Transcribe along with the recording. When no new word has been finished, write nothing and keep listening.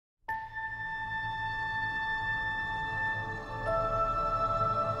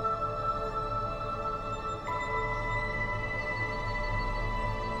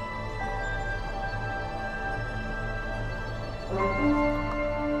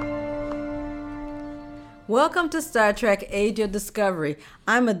Welcome to Star Trek Age of Discovery.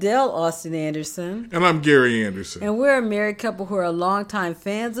 I'm Adele Austin Anderson. And I'm Gary Anderson. And we're a married couple who are longtime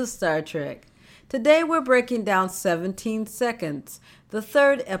fans of Star Trek. Today we're breaking down 17 Seconds, the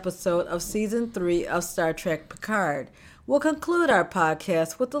third episode of Season 3 of Star Trek Picard. We'll conclude our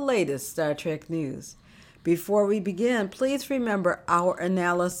podcast with the latest Star Trek news. Before we begin, please remember our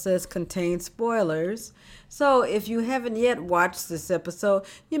analysis contains spoilers. So if you haven't yet watched this episode,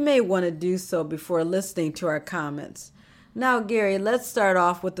 you may want to do so before listening to our comments. Now, Gary, let's start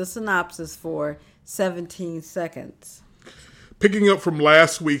off with the synopsis for 17 Seconds. Picking up from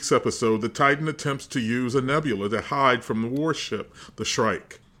last week's episode, the Titan attempts to use a nebula to hide from the warship, the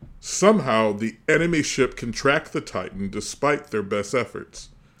Shrike. Somehow, the enemy ship can track the Titan despite their best efforts.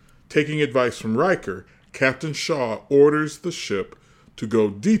 Taking advice from Riker, Captain Shaw orders the ship to go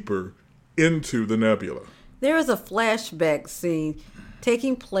deeper into the nebula. There is a flashback scene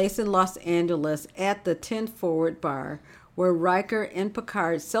taking place in Los Angeles at the 10 Forward Bar, where Riker and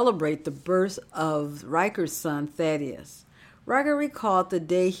Picard celebrate the birth of Riker's son, Thaddeus. Riker recalled the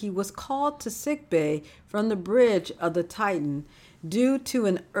day he was called to sickbay from the bridge of the Titan due to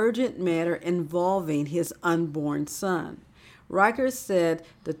an urgent matter involving his unborn son. Riker said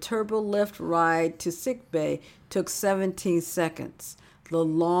the turbolift ride to sickbay took 17 seconds, the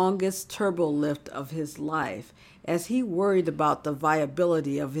longest turbolift of his life, as he worried about the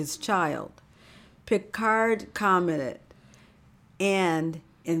viability of his child. Picard commented, "And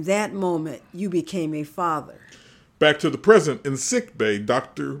in that moment, you became a father." Back to the present, in sickbay,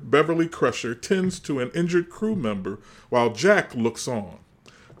 Dr. Beverly Crusher tends to an injured crew member while Jack looks on.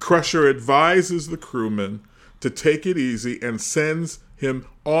 Crusher advises the crewman to take it easy and sends him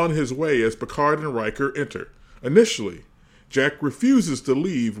on his way as Picard and Riker enter. Initially, Jack refuses to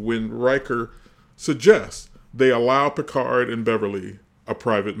leave when Riker suggests they allow Picard and Beverly a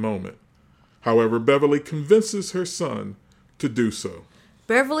private moment. However, Beverly convinces her son to do so.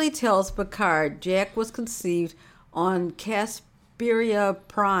 Beverly tells Picard Jack was conceived on Casperia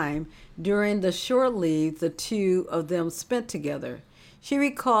Prime during the short leave the two of them spent together. She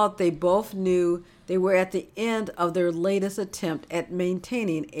recalled they both knew they were at the end of their latest attempt at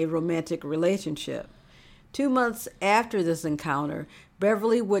maintaining a romantic relationship. 2 months after this encounter,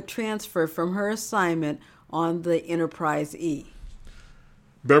 Beverly would transfer from her assignment on the Enterprise E.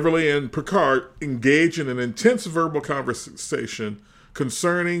 Beverly and Picard engage in an intense verbal conversation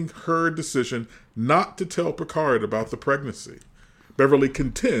concerning her decision not to tell Picard about the pregnancy. Beverly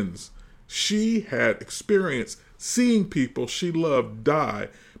contends she had experienced seeing people she loved die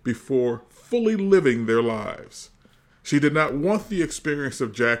before fully living their lives. She did not want the experience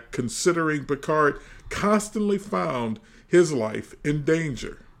of Jack, considering Picard constantly found his life in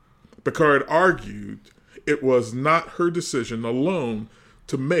danger. Picard argued it was not her decision alone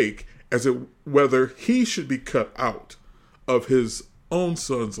to make as it whether he should be cut out of his own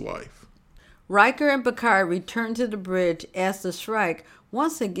son's life. Riker and Picard return to the bridge as the Shrike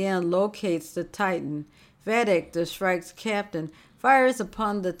once again locates the Titan. Vadic, the Shrike's captain, fires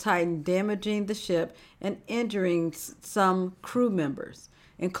upon the Titan, damaging the ship and injuring some crew members,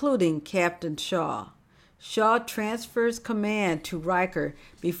 including Captain Shaw. Shaw transfers command to Riker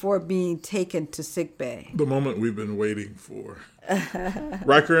before being taken to sickbay. The moment we've been waiting for.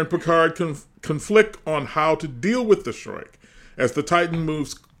 Riker and Picard conflict on how to deal with the Shrike as the Titan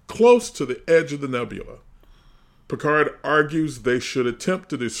moves close to the edge of the nebula. Picard argues they should attempt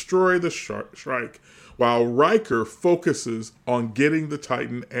to destroy the Shrike, while Riker focuses on getting the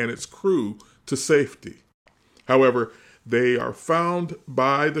Titan and its crew to safety. However, they are found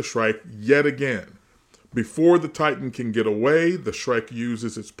by the Shrike yet again. Before the Titan can get away, the Shrike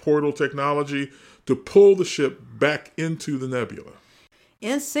uses its portal technology to pull the ship back into the nebula.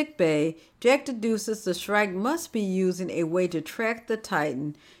 In sickbay, Jack deduces the Shrike must be using a way to track the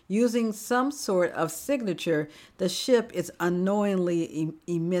Titan using some sort of signature the ship is unknowingly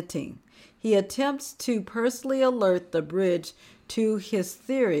emitting. He attempts to personally alert the bridge to his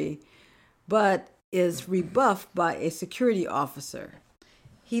theory, but is rebuffed by a security officer.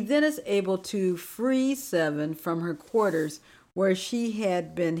 He then is able to free Seven from her quarters where she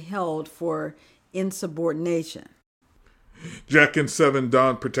had been held for insubordination. Jack and Seven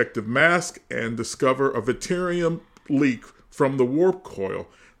don protective masks and discover a Veterium leak from the warp coil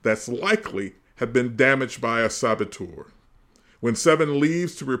that's likely had been damaged by a saboteur. When Seven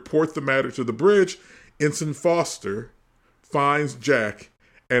leaves to report the matter to the bridge, Ensign Foster finds Jack,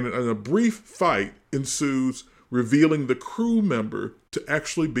 and a brief fight ensues, revealing the crew member to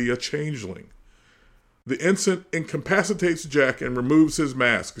actually be a changeling. The ensign incapacitates Jack and removes his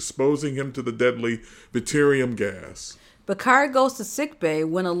mask, exposing him to the deadly Veterium gas. Picard goes to sickbay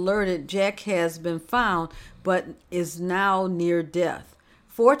when alerted Jack has been found but is now near death.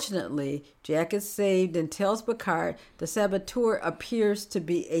 Fortunately, Jack is saved and tells Picard the saboteur appears to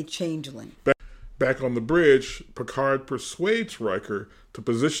be a changeling. Back on the bridge, Picard persuades Riker to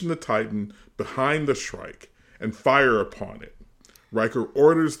position the Titan behind the Shrike and fire upon it. Riker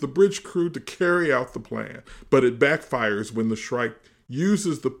orders the bridge crew to carry out the plan, but it backfires when the Shrike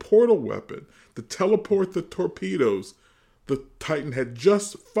uses the portal weapon to teleport the torpedoes the Titan had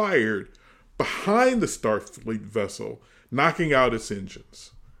just fired behind the Starfleet vessel, knocking out its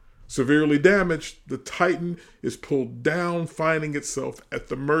engines. Severely damaged, the Titan is pulled down, finding itself at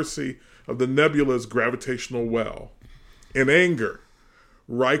the mercy of the nebula's gravitational well. In anger,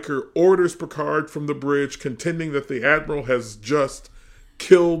 Riker orders Picard from the bridge, contending that the Admiral has just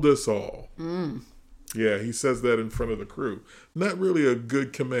killed us all. Yeah, he says that in front of the crew. Not really a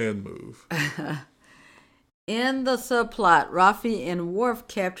good command move. In the subplot, Raffi and Worf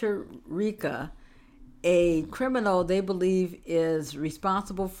capture Rika, a criminal they believe is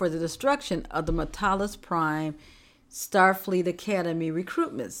responsible for the destruction of the Matalas Prime Starfleet Academy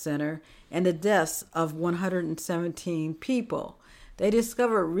Recruitment Center and the deaths of 117 people. They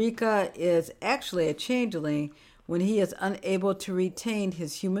discover Rika is actually a changeling when he is unable to retain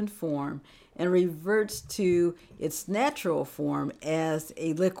his human form and reverts to its natural form as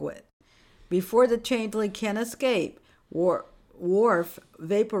a liquid. Before the changeling can escape, Worf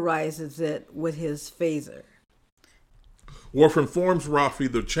vaporizes it with his phaser. Worf informs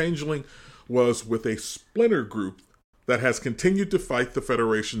Raffi the changeling was with a splinter group that has continued to fight the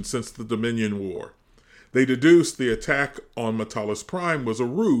Federation since the Dominion War. They deduced the attack on Matalas Prime was a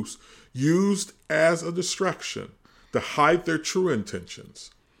ruse used as a distraction to hide their true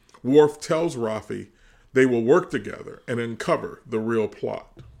intentions. Worf tells Raffi they will work together and uncover the real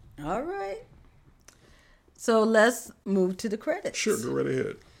plot. All right. So let's move to the credits. Sure, go right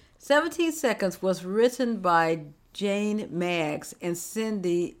ahead. 17 Seconds was written by Jane Maggs and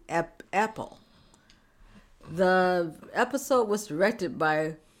Cindy Apple. The episode was directed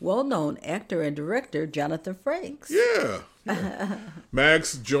by well-known actor and director Jonathan Frakes. Yeah.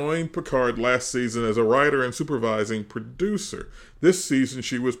 Maggs joined Picard last season as a writer and supervising producer. This season,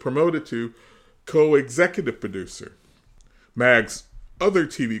 she was promoted to co-executive producer. Maggs' other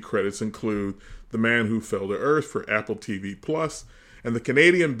TV credits include The Man Who Fell to Earth for Apple TV Plus and the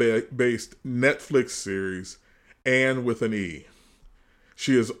Canadian-based Netflix series Anne with an E.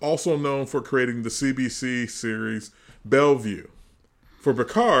 She is also known for creating the CBC series Bellevue. For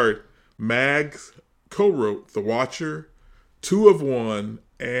Picard, Maggs co-wrote The Watcher, 2 of 1,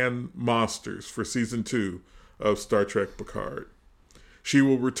 and Monsters for Season 2 of Star Trek Picard. She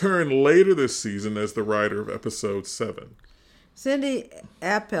will return later this season as the writer of Episode 7. Cindy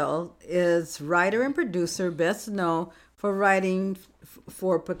Appel is writer and producer, best known for writing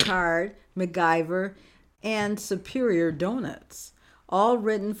for Picard, MacGyver, and Superior Donuts, all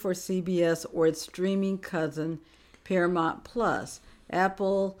written for CBS or its streaming cousin, Paramount Plus.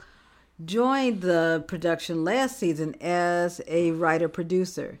 Apple joined the production last season as a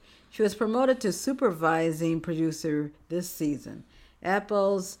writer-producer. She was promoted to supervising producer this season.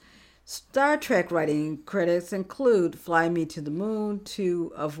 Apple's Star Trek writing credits include Fly Me to the Moon,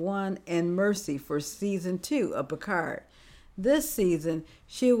 2 of 1, and Mercy for Season 2 of Picard. This season,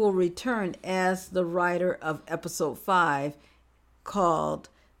 she will return as the writer of Episode 5, called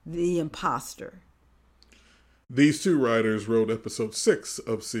The Imposter. These two writers wrote Episode 6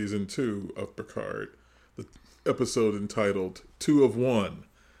 of Season 2 of Picard, the episode entitled 2 of 1.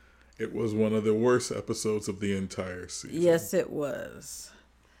 It was one of the worst episodes of the entire season. Yes, it was.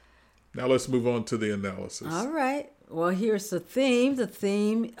 Now let's move on to the analysis. All right. Well, here's the theme. The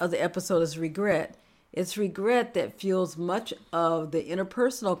theme of the episode is regret. It's regret that fuels much of the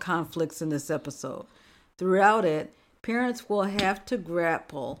interpersonal conflicts in this episode. Throughout it, parents will have to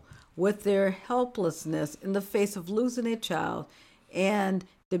grapple with their helplessness in the face of losing a child and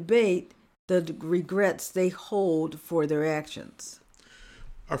debate the regrets they hold for their actions.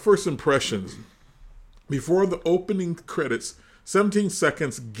 Our first impressions. Before the opening credits, 17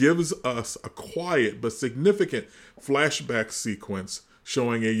 Seconds gives us a quiet but significant flashback sequence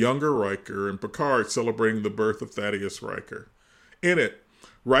showing a younger Riker and Picard celebrating the birth of Thaddeus Riker. In it,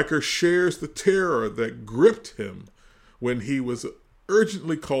 Riker shares the terror that gripped him when he was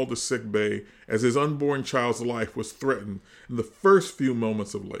urgently called to sickbay as his unborn child's life was threatened in the first few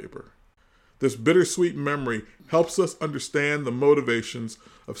moments of labor. This bittersweet memory helps us understand the motivations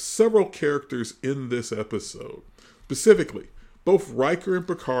of several characters in this episode. Specifically, both Riker and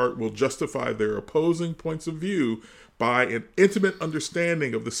Picard will justify their opposing points of view by an intimate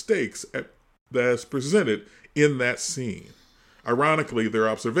understanding of the stakes as presented in that scene. Ironically, their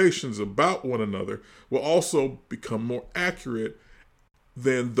observations about one another will also become more accurate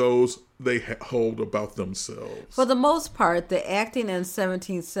than those they hold about themselves. For the most part, the acting in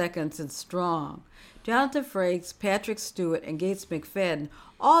 17 Seconds is strong. Jonathan Frakes, Patrick Stewart, and Gates McFadden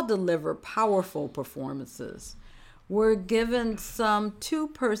all deliver powerful performances. We're given some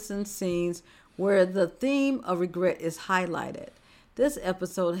two-person scenes where the theme of regret is highlighted. This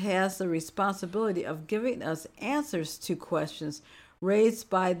episode has the responsibility of giving us answers to questions raised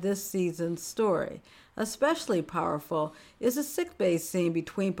by this season's story. Especially powerful is the sickbay scene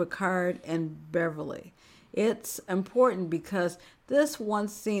between Picard and Beverly. It's important because this one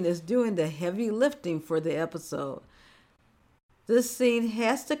scene is doing the heavy lifting for the episode. This scene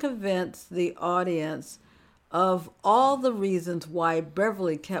has to convince the audience of all the reasons why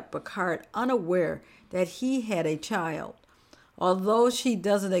Beverly kept Picard unaware that he had a child. Although she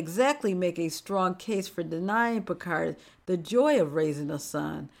doesn't exactly make a strong case for denying Picard the joy of raising a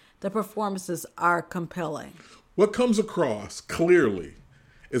son, the performances are compelling. What comes across clearly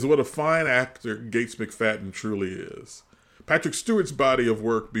is what a fine actor Gates McFadden truly is. Patrick Stewart's body of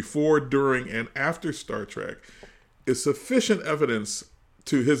work before, during, and after Star Trek is sufficient evidence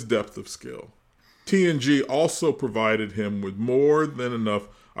to his depth of skill. TNG also provided him with more than enough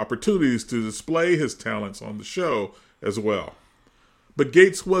opportunities to display his talents on the show as well. But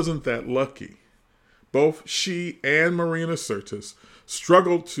Gates wasn't that lucky. Both she and Marina Sirtis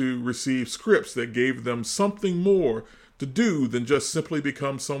struggled to receive scripts that gave them something more to do than just simply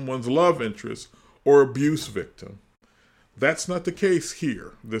become someone's love interest or abuse victim. That's not the case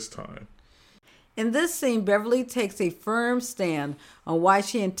here this time. In this scene, Beverly takes a firm stand on why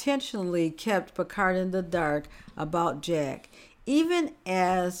she intentionally kept Picard in the dark about Jack, even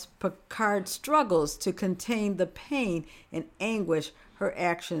as Picard struggles to contain the pain and anguish her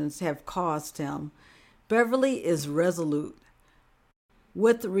actions have caused him. Beverly is resolute.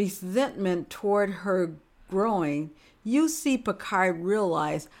 With resentment toward her growing, you see Picard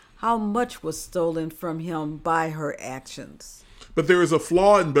realize how much was stolen from him by her actions. But there is a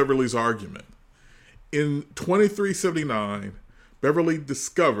flaw in Beverly's argument. In 2379, Beverly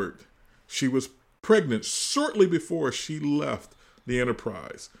discovered she was pregnant shortly before she left the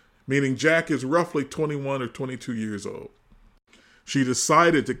Enterprise, meaning Jack is roughly 21 or 22 years old. She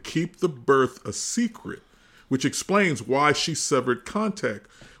decided to keep the birth a secret, which explains why she severed contact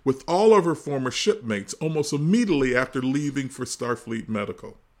with all of her former shipmates almost immediately after leaving for Starfleet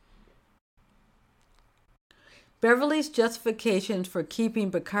Medical. Beverly's justification for keeping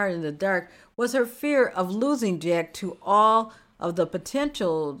Picard in the dark was her fear of losing Jack to all of the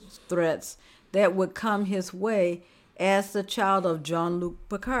potential threats that would come his way as the child of Jean-Luc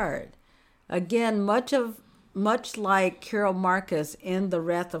Picard. Again, much like Carol Marcus in The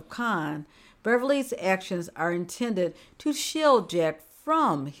Wrath of Khan, Beverly's actions are intended to shield Jack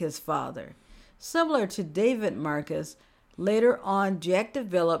from his father. Similar to David Marcus, later on Jack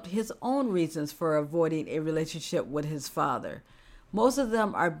developed his own reasons for avoiding a relationship with his father. Most of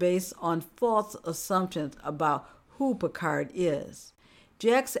them are based on false assumptions about who Picard is.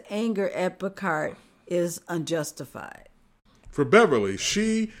 Jack's anger at Picard is unjustified. For Beverly,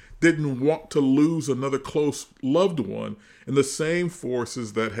 she didn't want to lose another close loved one in the same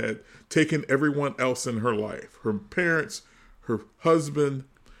forces that had taken everyone else in her life. Her parents, her husband,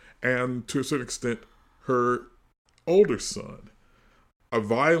 and to a certain extent, her older son. A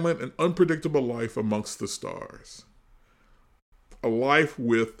violent and unpredictable life amongst the stars. A life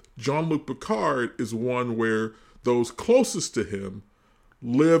with Jean-Luc Picard is one where those closest to him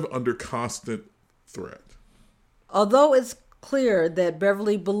live under constant threat. Although it's clear that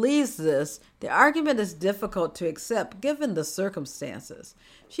Beverly believes this, the argument is difficult to accept given the circumstances.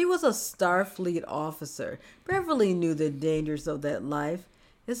 She was a Starfleet officer. Beverly knew the dangers of that life.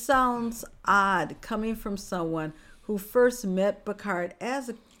 It sounds odd coming from someone who first met Picard as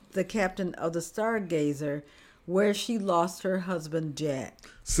the captain of the Stargazer, where she lost her husband Jack.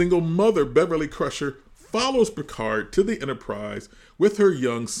 Single mother Beverly Crusher follows Picard to the Enterprise with her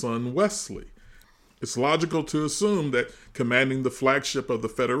young son Wesley. It's logical to assume that commanding the flagship of the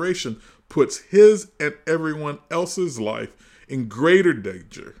Federation puts his and everyone else's life in greater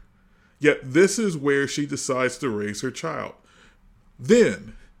danger. Yet this is where she decides to raise her child.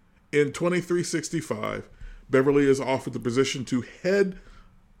 Then, in 2365, Beverly is offered the position to head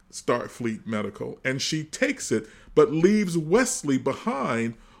Starfleet Medical, and she takes it, but leaves Wesley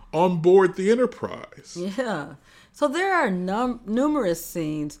behind on board the Enterprise. Yeah. So there are numerous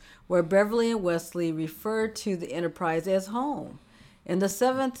scenes where Beverly and Wesley refer to the Enterprise as home. In the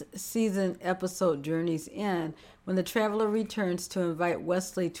 7th season episode Journey's End, when the Traveler returns to invite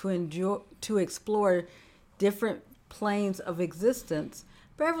Wesley to explore different planes of existence,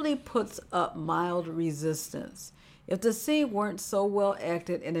 Beverly puts up mild resistance. If the scene weren't so well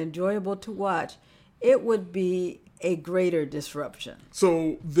acted and enjoyable to watch, it would be a greater disruption.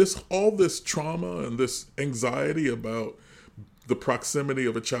 So all this trauma and this anxiety about the proximity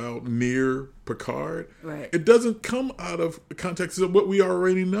of a child near Picard, Right. it doesn't come out of the context of what we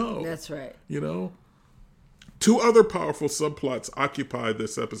already know. That's right. You know? Two other powerful subplots occupy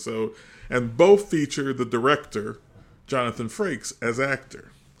this episode, and both feature the director, Jonathan Frakes, as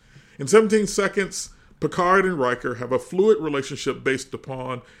actor. In 17 Seconds, Picard and Riker have a fluid relationship based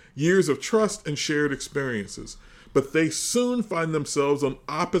upon years of trust and shared experiences, but they soon find themselves on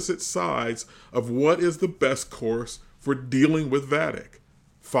opposite sides of what is the best course for dealing with Vadic: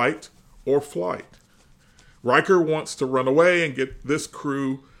 fight or flight. Riker wants to run away and get this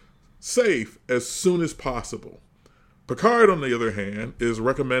crew safe as soon as possible. Picard, on the other hand, is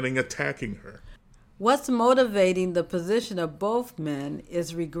recommending attacking her. What's motivating the position of both men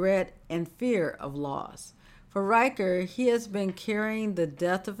is regret and fear of loss. For Riker, he has been carrying the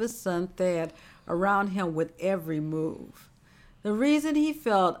death of his son Thad around him with every move. The reason he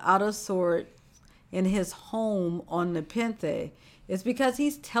felt out of sorts in his home on Nepenthe is because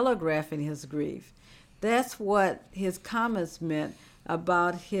he's telegraphing his grief. That's what his comments meant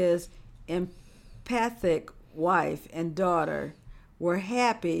about his empathic wife and daughter were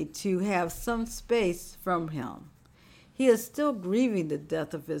happy to have some space from him. He is still grieving the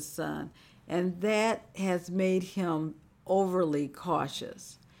death of his son, and that has made him overly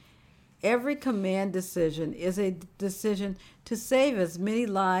cautious. Every command decision is a decision to save as many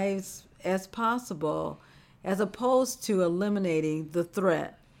lives as possible, as opposed to eliminating the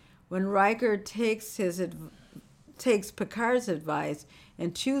threat. When Riker takes Picard's advice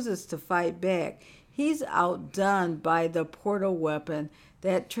and chooses to fight back, he's outdone by the portal weapon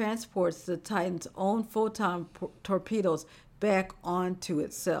that transports the Titan's own photon torpedoes back onto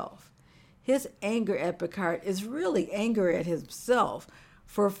itself. His anger at Picard is really anger at himself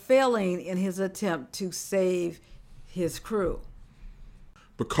for failing in his attempt to save his crew.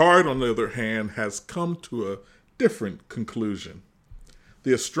 Picard, on the other hand, has come to a different conclusion.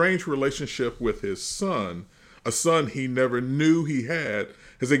 The estranged relationship with his son, a son he never knew he had,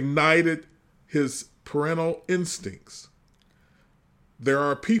 has ignited his parental instincts. There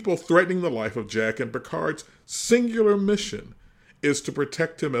are people threatening the life of Jack, and Picard's singular mission is to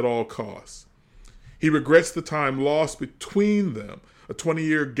protect him at all costs. He regrets the time lost between them, a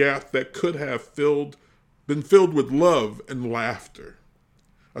 20-year gap that could have been filled with love and laughter.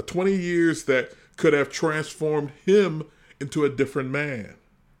 A 20 years that could have transformed him into a different man.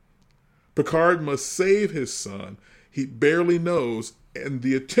 Picard must save his son he barely knows, and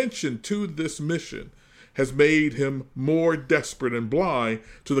the attention to this mission has made him more desperate and blind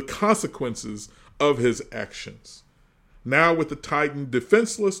to the consequences of his actions. Now, with the Titan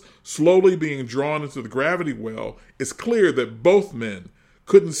defenseless, slowly being drawn into the gravity well, it's clear that both men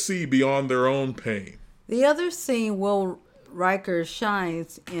couldn't see beyond their own pain. The other scene Will Riker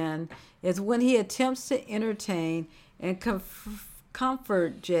shines in is when he attempts to entertain and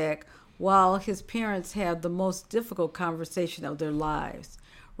comfort Jack while his parents have the most difficult conversation of their lives.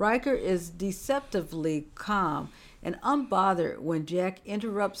 Riker is deceptively calm and unbothered when Jack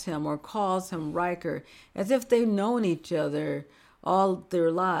interrupts him or calls him Riker, as if they've known each other all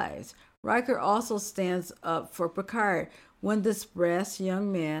their lives. Riker also stands up for Picard when this brash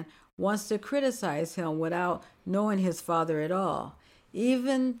young man wants to criticize him without knowing his father at all.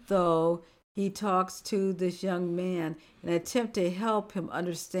 Even though he talks to this young man in an attempt to help him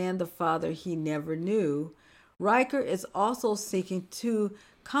understand the father he never knew, Riker is also seeking the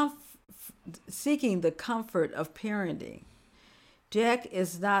comfort of parenting. Jack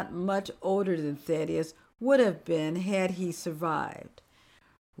is not much older than Thaddeus would have been had he survived.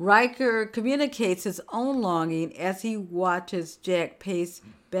 Riker communicates his own longing as he watches Jack pace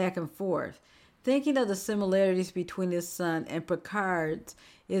back and forth. Thinking of the similarities between his son and Picard's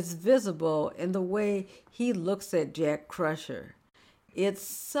is visible in the way he looks at Jack Crusher. It's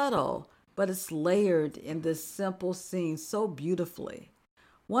subtle, but it's layered in this simple scene so beautifully.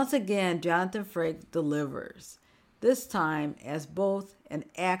 Once again, Jonathan Frakes delivers, this time as both an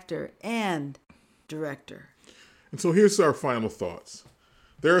actor and director. And so here's our final thoughts.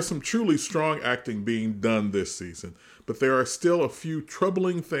 There are some truly strong acting being done this season, but there are still a few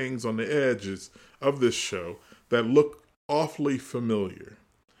troubling things on the edges of this show that look awfully familiar.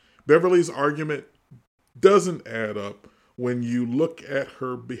 Beverly's argument doesn't add up when you look at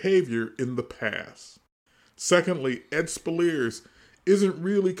her behavior in the past. Secondly, Ed Speleers isn't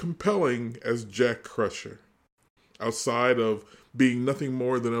really compelling as Jack Crusher, outside of being nothing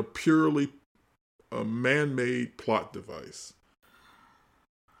more than a purely a man-made plot device.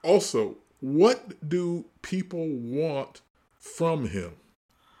 Also, what do people want from him?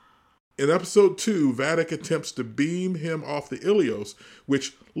 In episode 2, Vadic attempts to beam him off the Ilios,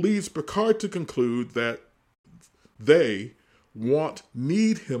 which leads Picard to conclude that they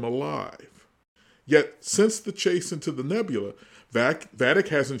need him alive. Yet, since the chase into the nebula, Vadic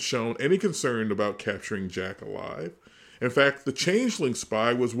hasn't shown any concern about capturing Jack alive. In fact, the changeling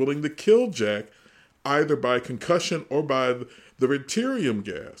spy was willing to kill Jack either by concussion or by the deuterium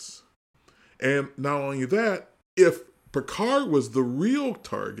gas. And not only that, if Picard was the real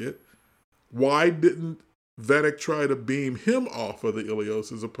target, why didn't Vadic try to beam him off of the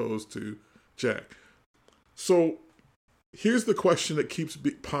Ilios as opposed to Jack? So here's the question that keeps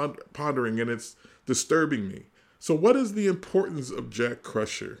pondering, and it's disturbing me. So what is the importance of Jack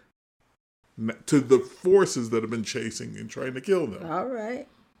Crusher to the forces that have been chasing and trying to kill them? All right.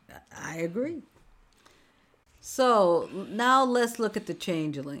 I agree. So now let's look at the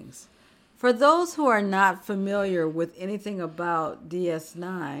changelings. For those who are not familiar with anything about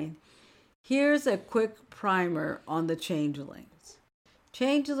DS9, here's a quick primer on the changelings.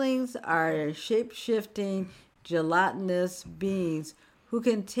 Changelings are shape-shifting, gelatinous beings who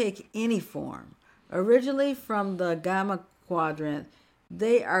can take any form. Originally from the Gamma Quadrant,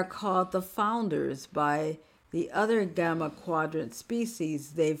 they are called the Founders by the other Gamma Quadrant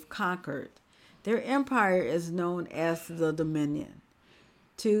species they've conquered. Their empire is known as the Dominion.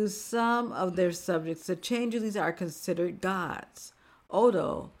 To some of their subjects, the changelings are considered gods.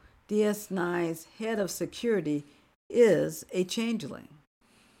 Odo, DS9's head of security, is a changeling.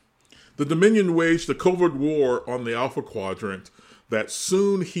 The Dominion waged a covert war on the Alpha Quadrant that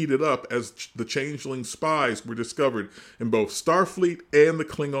soon heated up as the changeling spies were discovered in both Starfleet and the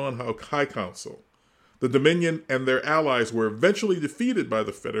Klingon High Council. The Dominion and their allies were eventually defeated by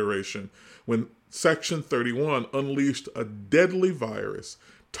the Federation when Section 31 unleashed a deadly virus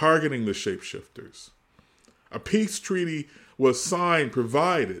targeting the shapeshifters. A peace treaty was signed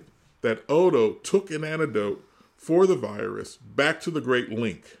provided that Odo took an antidote for the virus back to the Great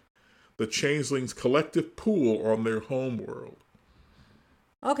Link, the changelings' collective pool on their home world.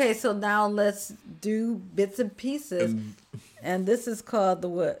 Okay, so now let's do bits and pieces. And this is called the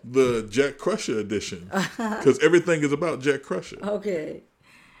what? The Jack Crusher edition. Because everything is about Jack Crusher. Okay.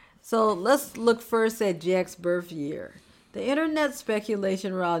 So let's look first at Jack's birth year. The internet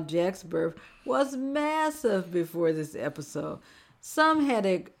speculation around Jack's birth was massive before this episode. Some had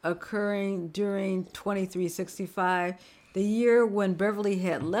it occurring during 2365, the year when Beverly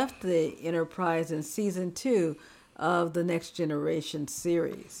had left the Enterprise in season 2 of the Next Generation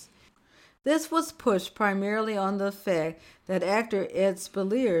series. This was pushed primarily on the fact that actor Ed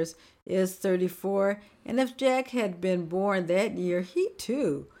Speleers is 34, and if Jack had been born that year, he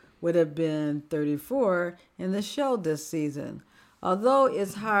too would have been 34 in the show this season. Although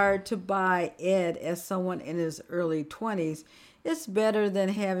it's hard to buy Ed as someone in his early 20s, it's better than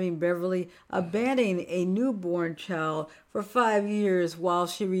having Beverly abandoning a newborn child for 5 years while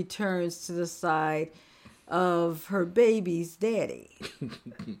she returns to the side of her baby's daddy.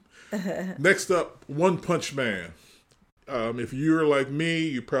 Next up, One Punch Man. If you're like me,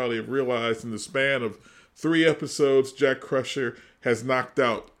 you probably have realized in the span of 3 episodes, Jack Crusher has knocked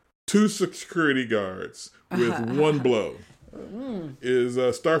out 2 security guards with one blow. Is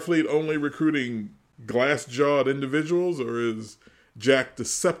Starfleet only recruiting glass-jawed individuals, or is Jack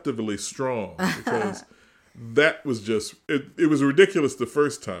deceptively strong? Because that was just, it was ridiculous the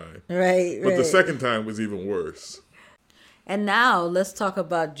first time. Right. But the second time was even worse. And now let's talk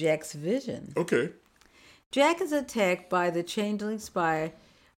about Jack's vision. Okay. Jack is attacked by the changeling spy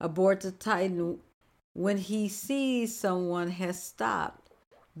aboard the Titan when he sees someone has stopped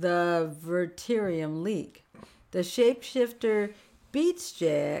the deuterium leak. The shapeshifter beats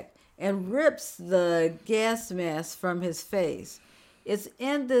Jack and rips the gas mask from his face. It's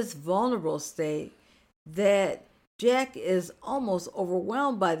in this vulnerable state that Jack is almost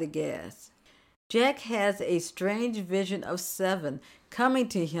overwhelmed by the gas. Jack has a strange vision of Seven coming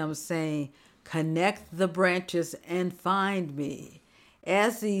to him saying, "Connect the branches and find me,"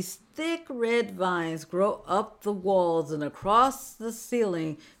 as these thick red vines grow up the walls and across the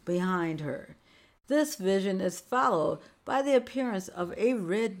ceiling behind her. This vision is followed by the appearance of a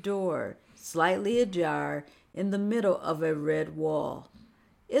red door, slightly ajar, in the middle of a red wall.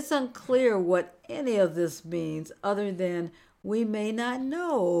 It's unclear what any of this means other than we may not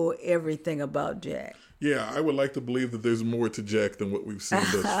know everything about Jack. Yeah, I would like to believe that there's more to Jack than what we've seen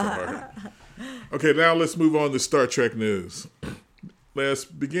thus far. Okay, now let's move on to Star Trek news. let's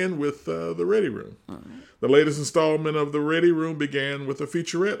begin with the Ready Room. The latest installment of the Ready Room began with a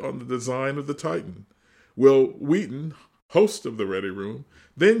featurette on the design of the Titan. Will Wheaton, host of the Ready Room,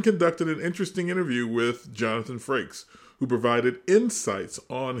 then conducted an interesting interview with Jonathan Frakes, who provided insights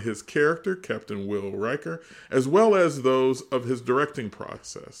on his character, Captain Will Riker, as well as those of his directing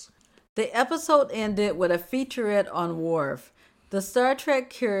process. The episode ended with a featurette on Worf, the Star Trek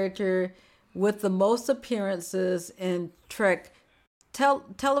character with the most appearances in Trek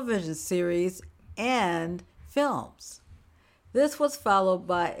television series and films. This was followed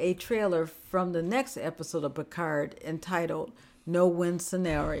by a trailer from the next episode of Picard entitled No-Win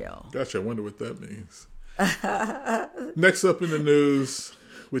Scenario. Gotcha, I wonder what that means. Next up in the news,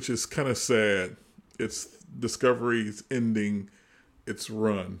 which is kind of sad, it's Discovery's ending its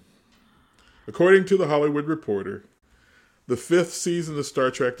run. According to The Hollywood Reporter, the 5th season of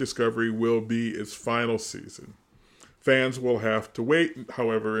Star Trek Discovery will be its final season. Fans will have to wait,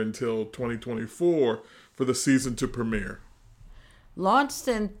 however, until 2024 for the season to premiere. Launched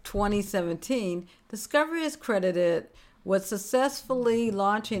in 2017, Discovery is credited with successfully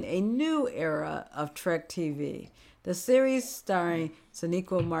launching a new era of Trek TV. The series, starring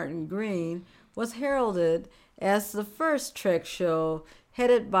Sonequa Martin Green, was heralded as the first Trek show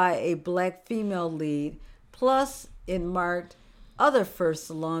headed by a black female lead, plus it marked other firsts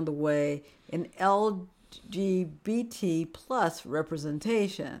along the way in LGBT plus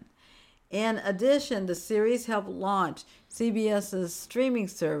representation. In addition, the series helped launch CBS's streaming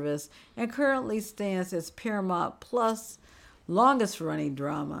service and currently stands as Paramount Plus' longest-running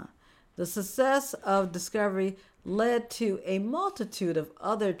drama. The success of Discovery led to a multitude of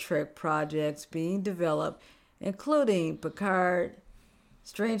other Trek projects being developed, including Picard,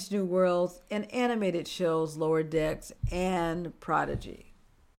 Strange New Worlds, and animated shows Lower Decks and Prodigy.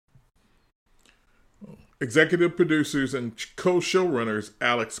 Executive producers and co-showrunners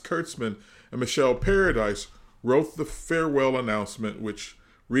Alex Kurtzman and Michelle Paradise wrote the farewell announcement, which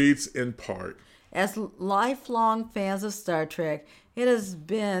reads in part, "As lifelong fans of Star Trek, it has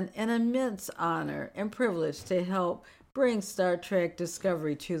been an immense honor and privilege to help bring Star Trek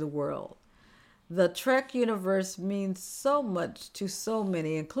Discovery to the world. The Trek universe means so much to so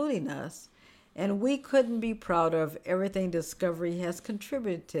many, including us, and we couldn't be prouder of everything Discovery has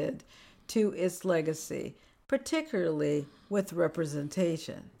contributed to its legacy, particularly with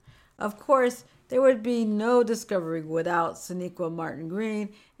representation. Of course, there would be no Discovery without Sonequa Martin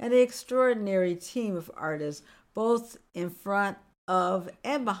Green and the extraordinary team of artists, both in front of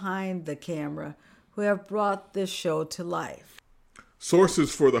and behind the camera, who have brought this show to life."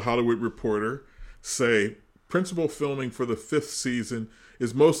 Sources for The Hollywood Reporter say principal filming for the 5th season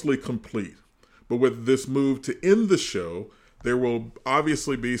is mostly complete, but with this move to end the show, there will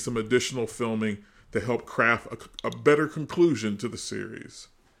obviously be some additional filming to help craft a better conclusion to the series.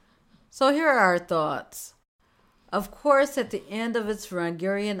 So here are our thoughts. Of course, at the end of its run,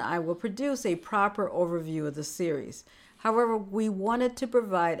 Gary and I will produce a proper overview of the series. However, we wanted to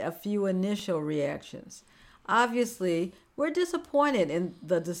provide a few initial reactions. Obviously, we're disappointed in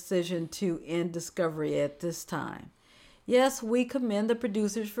the decision to end Discovery at this time. Yes, we commend the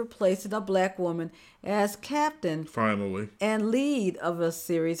producers for placing a black woman as captain Finally. and lead of a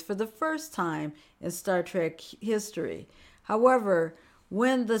series for the first time in Star Trek history. However,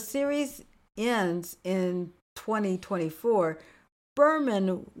 when the series ends in 2024,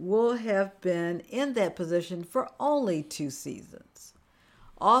 Berman will have been in that position for only 2 seasons.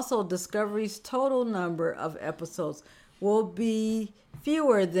 Also, Discovery's total number of episodes will be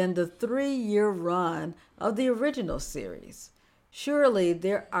fewer than the 3-year run of the original series. Surely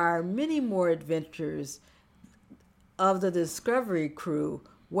there are many more adventures of the Discovery crew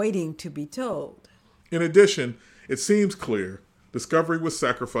waiting to be told. In addition, it seems clear Discovery was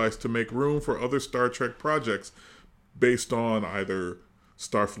sacrificed to make room for other Star Trek projects based on either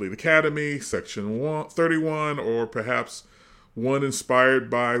Starfleet Academy, Section 31, or perhaps one inspired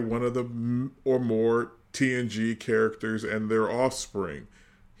by one of the or more TNG characters and their offspring.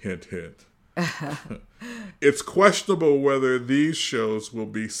 Hint, hint. It's questionable whether these shows will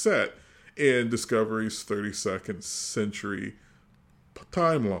be set in Discovery's 32nd century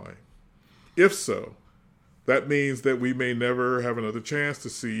timeline. If so, that means that we may never have another chance to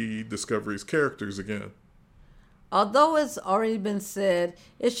see Discovery's characters again. Although it's already been said,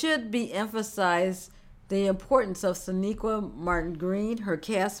 it should be emphasized the importance of Sonequa Martin Green, her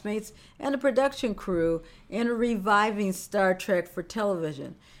castmates, and the production crew in reviving Star Trek for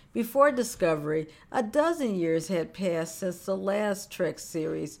television. Before Discovery, a dozen years had passed since the last Trek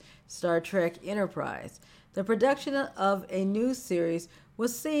series, Star Trek Enterprise. The production of a new series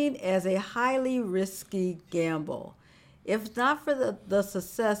was seen as a highly risky gamble. If not for the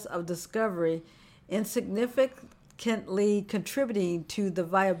success of Discovery in significantly contributing to the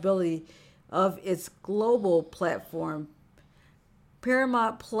viability of its global platform,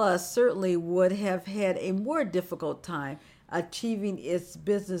 Paramount Plus certainly would have had a more difficult time achieving its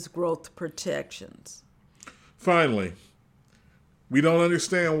business growth projections. Finally, we don't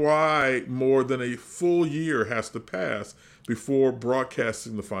understand why more than a full year has to pass before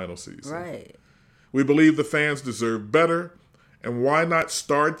broadcasting the final season. Right. We believe the fans deserve better, and why not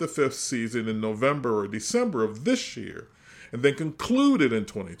start the 5th season in November or December of this year and then conclude it in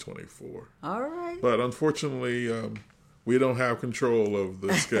 2024? All right. But unfortunately, we don't have control of the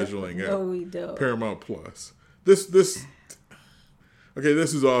scheduling No, at we don't. Paramount Plus. This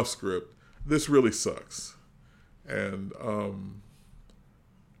is off script. This really sucks. And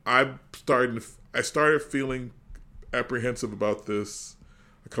I started feeling apprehensive about this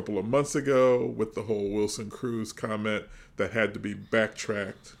a couple of months ago with the whole Wilson Cruz comment that had to be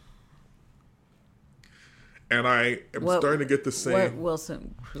backtracked. And I am starting to get the same. What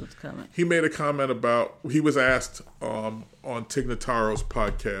Wilson Cruz comment? He made a comment about, he was asked on Tig Notaro's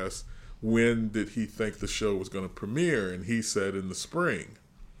podcast, when did he think the show was going to premiere? And he said in the spring.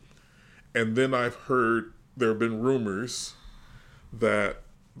 And then I've heard, there have been rumors that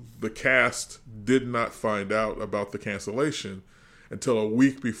the cast did not find out about the cancellation until a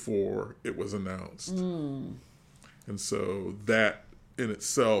week before it was announced. And so that in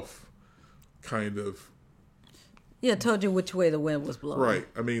itself kind of... Yeah, told you which way the wind was blowing. Right.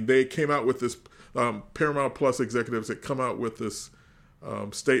 I mean, they came out with this, Paramount Plus executives had come out with this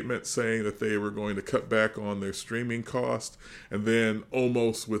statement saying that they were going to cut back on their streaming cost. And then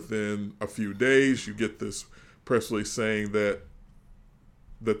almost within a few days, you get this press release saying that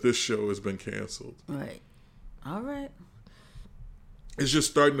this show has been canceled. Right. All right. It's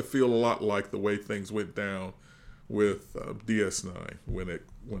just starting to feel a lot like the way things went down with DS9 when it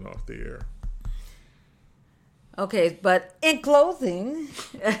went off the air. Okay, but in closing,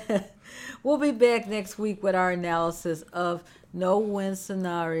 we'll be back next week with our analysis of No-Win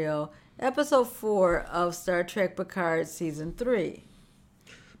Scenario, Episode 4 of Star Trek Picard Season 3.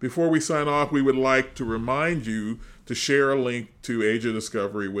 Before we sign off, we would like to remind you to share a link to Age of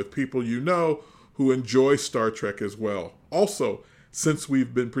Discovery with people you know who enjoy Star Trek as well. Also, since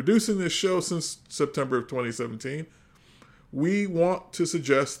we've been producing this show since September of 2017, we want to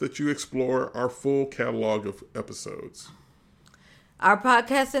suggest that you explore our full catalog of episodes. Our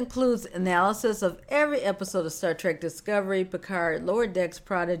podcast includes analysis of every episode of Star Trek Discovery, Picard, Lower Decks,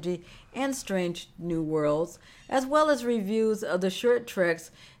 Prodigy, and Strange New Worlds, as well as reviews of the short treks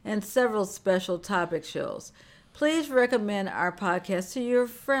and several special topic shows. Please recommend our podcast to your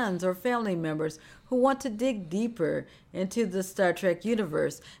friends or family members who want to dig deeper into the Star Trek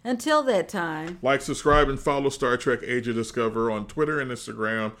universe. Until that time, like, subscribe, and follow Star Trek Age of Discovery on Twitter and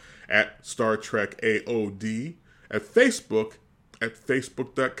Instagram at Star Trek AOD, at Facebook at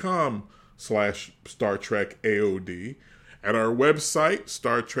facebook.com/Star Trek AOD, at our website,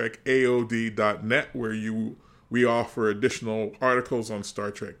 StarTrekAOD.net, where we offer additional articles on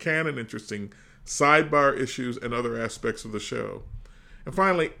Star Trek canon, interesting sidebar issues, and other aspects of the show. And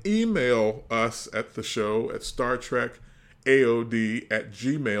finally, email us at the show at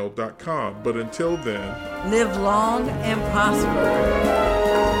StarTrekAOD@gmail.com. But until then, live long and prosper.